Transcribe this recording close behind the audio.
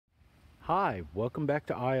Hi, welcome back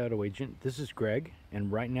to iAutoAgent. This is Greg,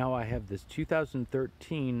 and right now I have this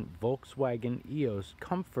 2013 Volkswagen Eos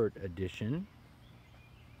Komfort Edition.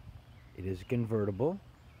 It is convertible,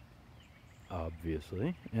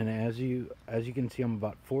 obviously, and as you can see, I'm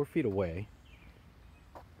about 4 feet away.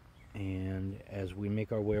 And as we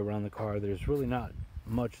make our way around the car, there's really not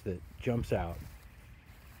much that jumps out.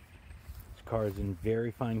 This car is in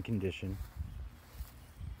very fine condition.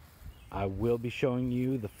 I will be showing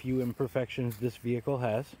you the few imperfections this vehicle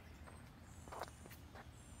has.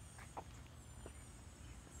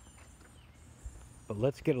 But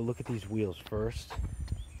let's get a look at these wheels first.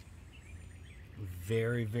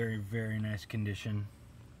 Very, very, very nice condition.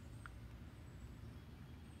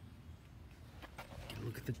 Get a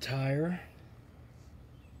look at the tire.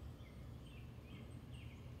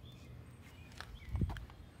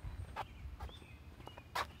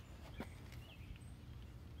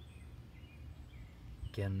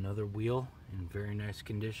 Again, another wheel in very nice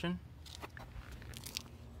condition.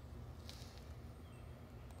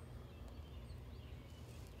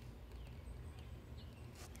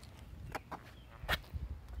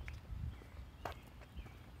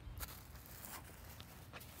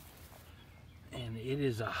 And it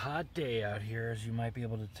is a hot day out here, as you might be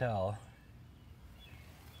able to tell.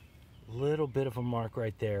 Little bit of a mark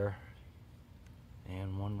right there,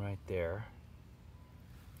 and one right there.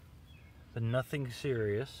 But nothing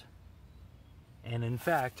serious. And in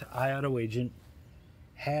fact, iAutoAgent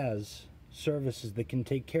has services that can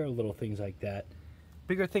take care of little things like that.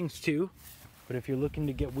 Bigger things too, but if you're looking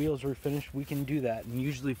to get wheels refinished, we can do that, and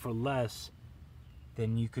usually for less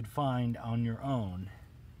than you could find on your own.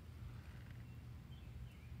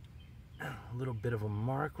 A little bit of a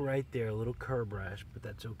mark right there, a little curb rash, but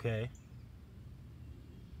that's okay.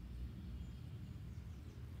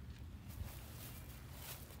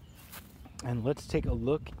 And let's take a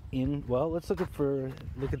look in, well, let's look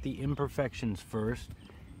at the imperfections first.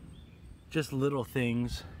 Just little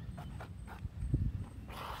things.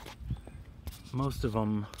 Most of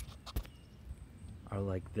them are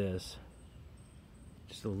like this.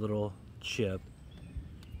 Just a little chip.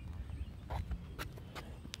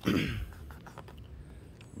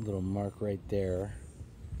 Little mark right there.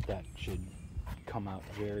 That should come out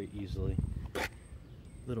very easily.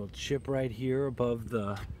 Little chip right here above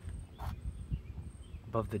the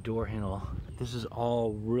door handle. This is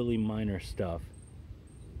all really minor stuff,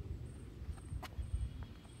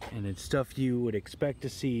 and it's stuff you would expect to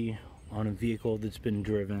see on a vehicle that's been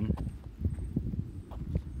driven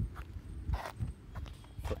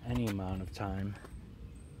for any amount of time.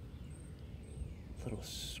 Little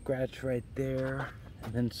scratch right there,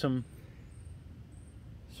 and then some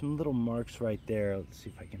little marks right there. Let's see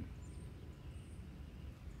if I can.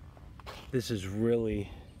 This is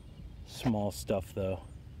really small stuff though.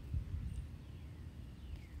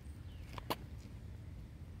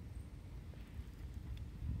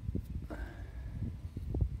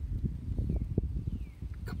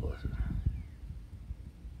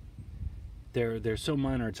 They're so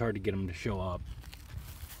minor it's hard to get them to show up.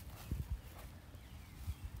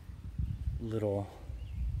 Little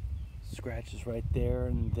scratches right there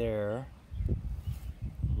and there.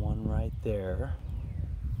 One right there.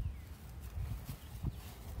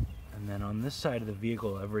 And then on this side of the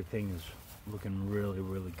vehicle, everything is looking really,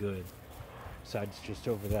 really good. Besides just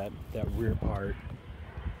over that rear part.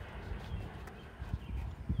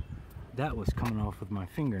 That was coming off with my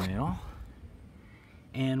fingernail.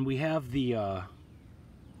 And we have the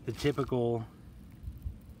typical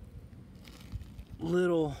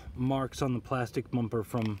little marks on the plastic bumper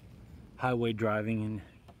from highway driving, and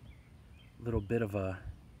a little bit of a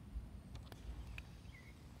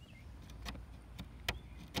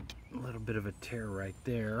tear right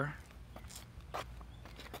there.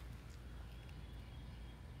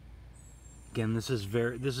 Again, this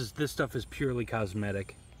stuff is purely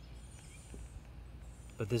cosmetic,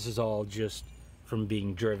 but this is all just from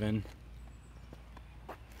being driven.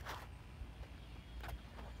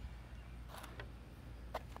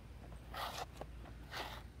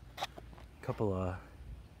 Couple of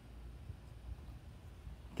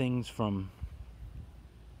things from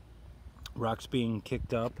rocks being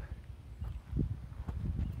kicked up.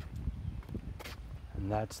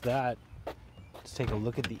 And that's that. Let's take a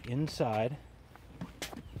look at the inside.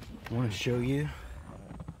 I want to show you.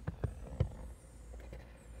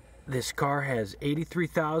 This car has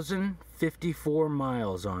 83,054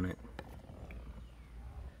 miles on it.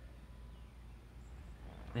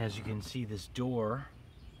 As you can see, this door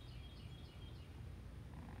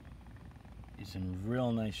is in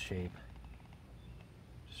real nice shape.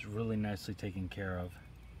 Just really nicely taken care of.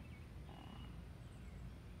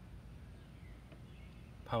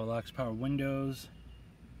 Power locks, power windows,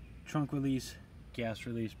 trunk release, gas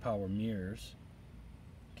release, power mirrors.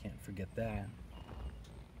 Can't forget that.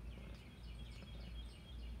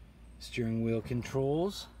 Steering wheel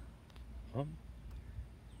controls. Oh.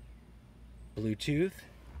 Bluetooth.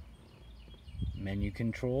 Menu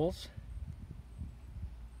controls.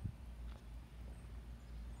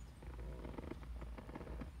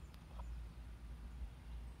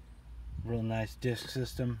 Real nice disc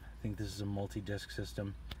system. I think this is a multi-disc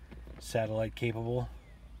system. Satellite capable.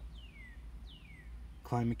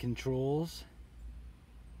 Climate controls.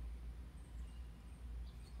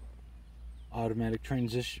 Automatic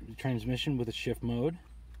transmission with a shift mode.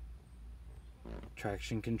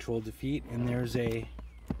 Traction control defeat. And there's a,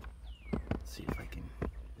 let's see if I can,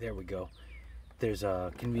 there we go. There's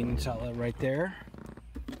a convenience outlet right there.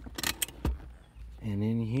 And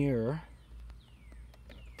in here,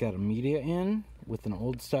 got a media in with an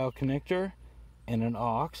old style connector and an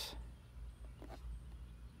aux.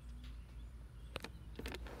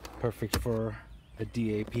 Perfect for a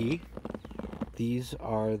DAP. These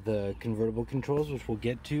are the convertible controls, which we'll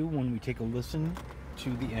get to when we take a listen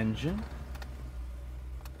to the engine.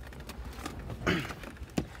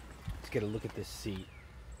 Let's get a look at this seat.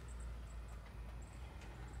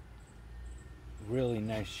 Really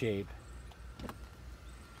nice shape.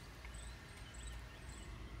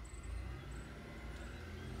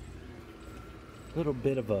 Little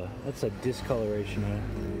bit of a, that's a discoloration. I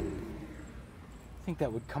think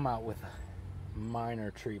that would come out with a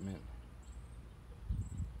minor treatment.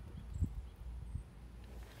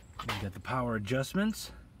 We got the power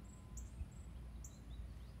adjustments.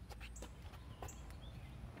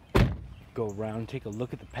 Go around, take a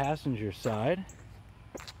look at the passenger side.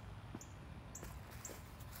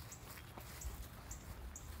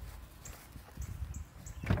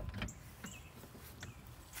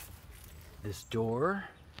 This door,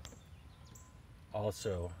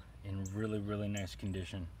 also in really nice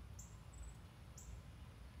condition.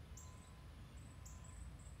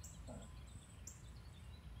 And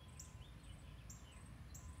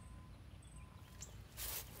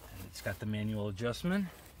it's got the manual adjustment,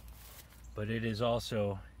 but it is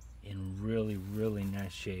also in really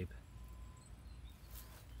nice shape.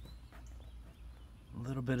 A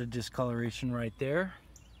little bit of discoloration right there.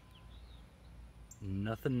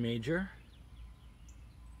 Nothing major.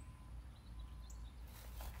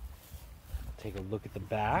 Take a look at the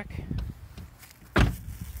back.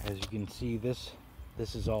 As you can see, this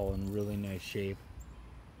is all in really nice shape.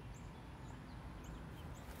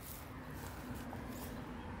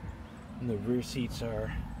 And the rear seats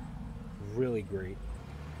are really great.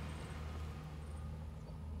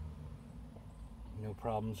 No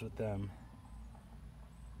problems with them.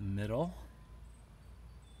 Middle.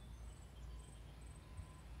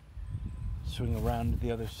 Swing around to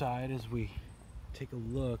the other side as we take a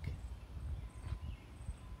look.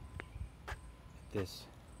 This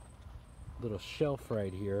little shelf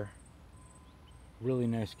right here, really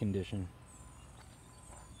nice condition,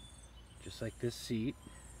 just like this seat.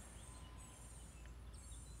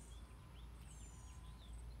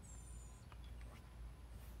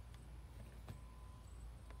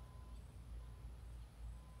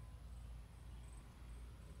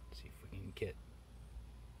 Let's see if we can get,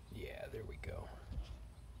 yeah, there we go.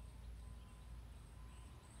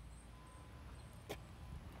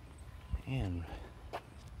 And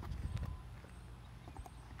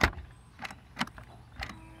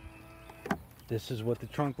this is what the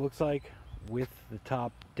trunk looks like with the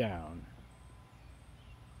top down.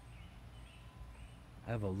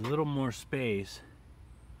 I have a little more space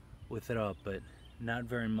with it up, but not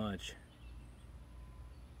very much.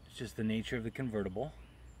 It's just the nature of the convertible.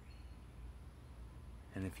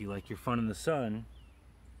 And if you like your fun in the sun,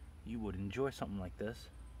 you would enjoy something like this.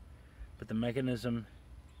 But the mechanism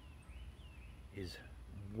is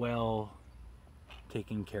well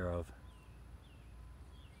taken care of.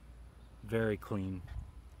 Very clean.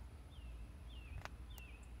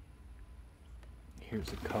 Here's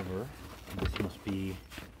the cover. This must be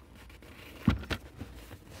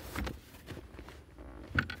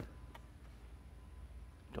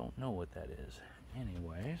don't know what that is.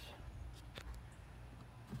 Anyways.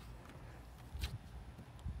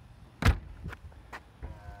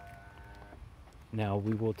 Now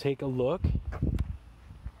we will take a look,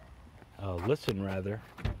 listen rather,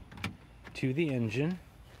 to the engine.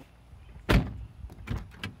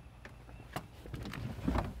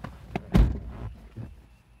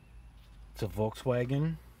 It's a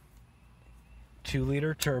Volkswagen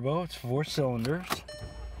 2-liter turbo. It's 4 cylinders.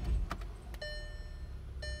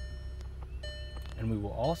 And we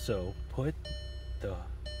will also put the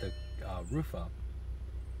roof up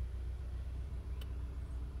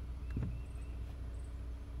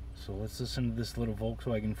So let's listen to this little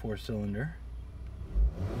Volkswagen 4-cylinder.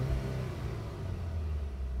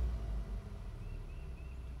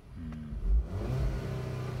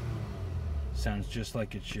 Sounds just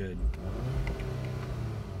like it should.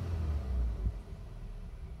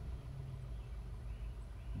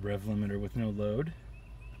 Rev limiter with no load.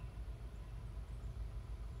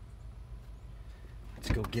 Let's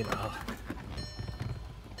go get a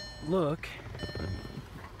look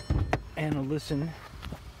and a listen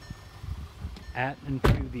at and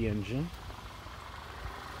to the engine.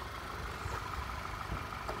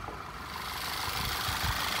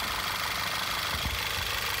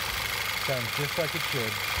 Sounds just like it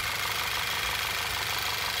should.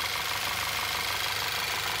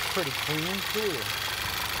 Pretty clean too.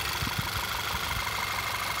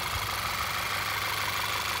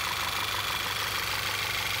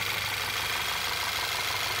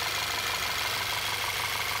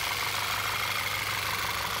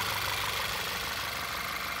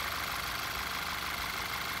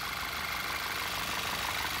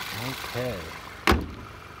 Okay.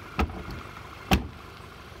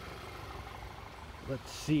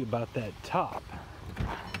 Let's see about that top.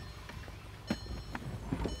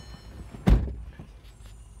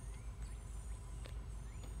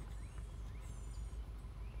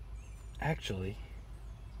 Actually,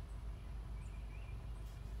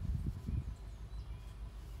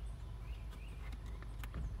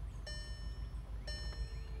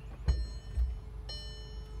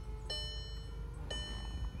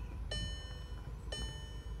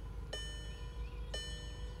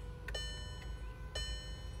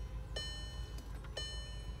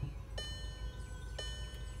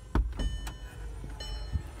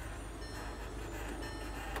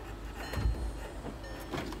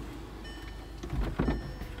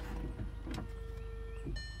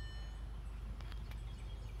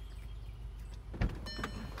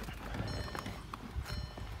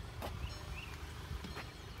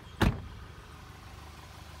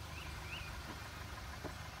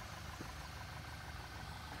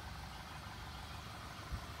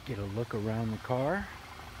 get a look around the car.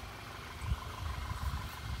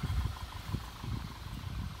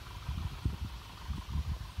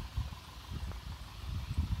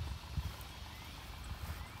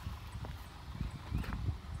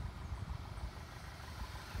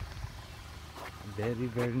 Very,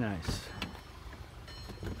 very nice.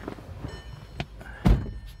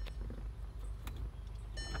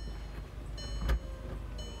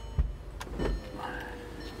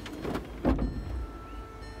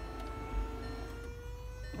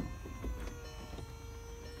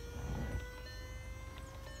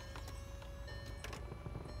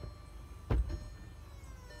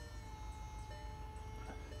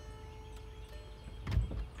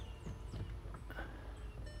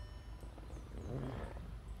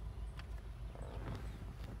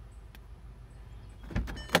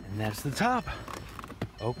 And that's the top.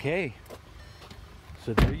 Okay,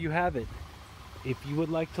 so there you have it. If you would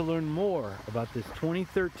like to learn more about this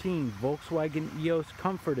 2013 Volkswagen Eos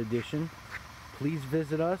Komfort Edition, please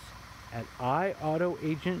visit us at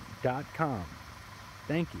iAutoAgent.com.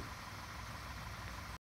 Thank you.